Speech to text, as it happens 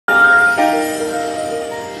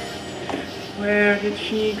did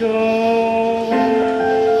she go?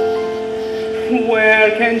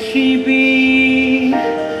 Where can she be?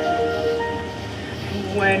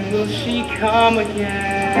 When will she come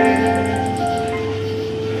again?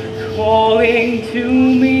 Calling to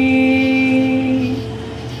me,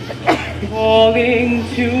 calling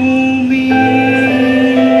to me,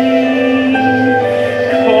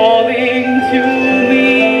 calling to me.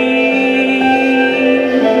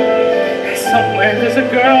 Somewhere there's a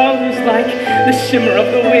girl who's like the shimmer of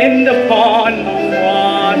the wind upon the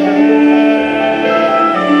water.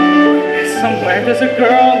 Somewhere there's a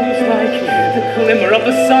girl who's like the glimmer of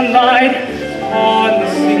the sunlight on the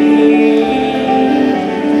sea.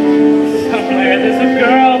 Somewhere there's a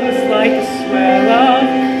girl who's like a swell of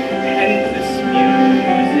endless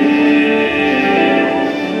music.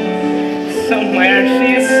 Somewhere she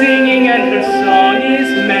is singing and her song is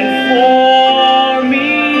meant for me.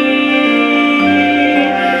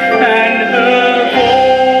 And her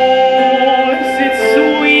voice, it's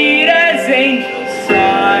sweet as angels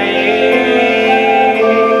sighing.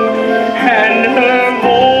 And her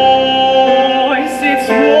voice, it's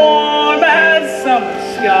warm as summer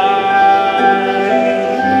sky.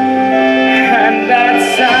 And that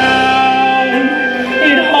sound,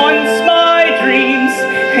 it haunts my dreams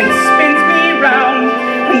and spins me round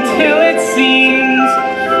until it seems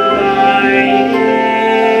flying.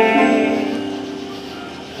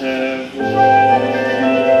 Her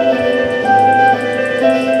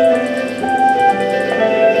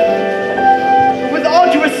With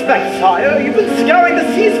all due respect, sire, you've been scouring the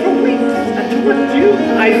seas for weeks. And to what do?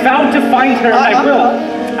 I vowed to find her, and I will.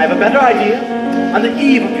 I have a better idea. On the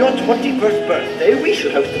eve of your 21st birthday, we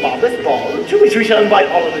shall host a marvelous ball, to which we shall invite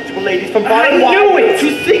all eligible ladies from far and wide knew it! to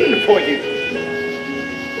sing for you.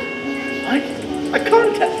 What? A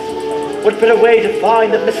contest? What better way to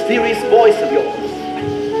find that mysterious voice of yours?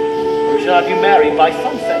 We shall have you married by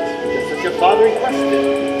sunset, just as your father requested.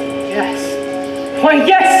 Yes. Why,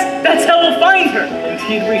 yes! That's how we'll find her!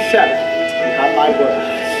 Indeed we shall. You have my word.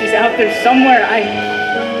 She's out there somewhere. I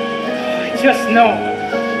just know.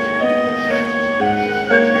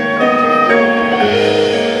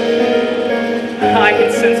 I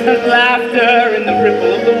can sense her laughter in the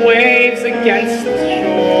ripple of the waves against the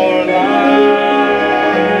shoreline.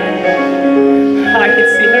 I can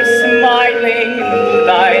see her smiling in the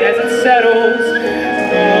moonlight as it settles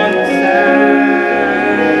on the sand.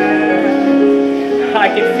 I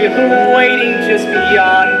can feel her waiting just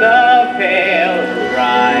beyond the pale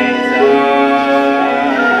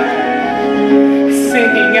horizon,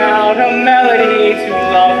 singing out a melody too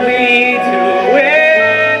lovely to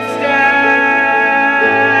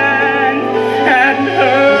withstand. And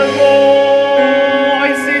her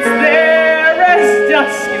voice, it's there as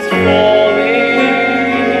dusk is falling.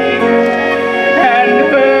 And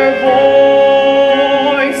her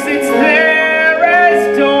voice, it's there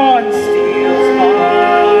as dawn steals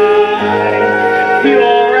by,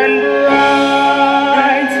 pure and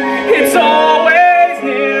bright. It's always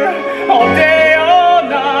near, all day, all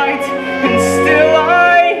night, and still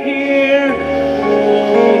I hear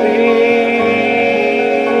calling.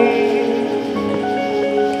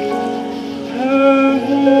 Her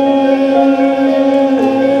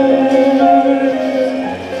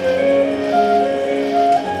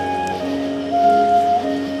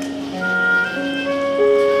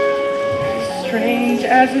voice. Strange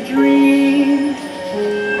as a dream,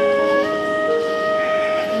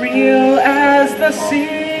 real as the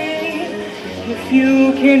sea. If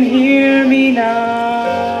you can hear me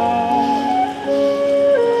now,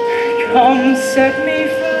 come set me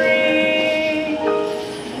free.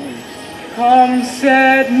 Come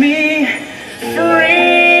set me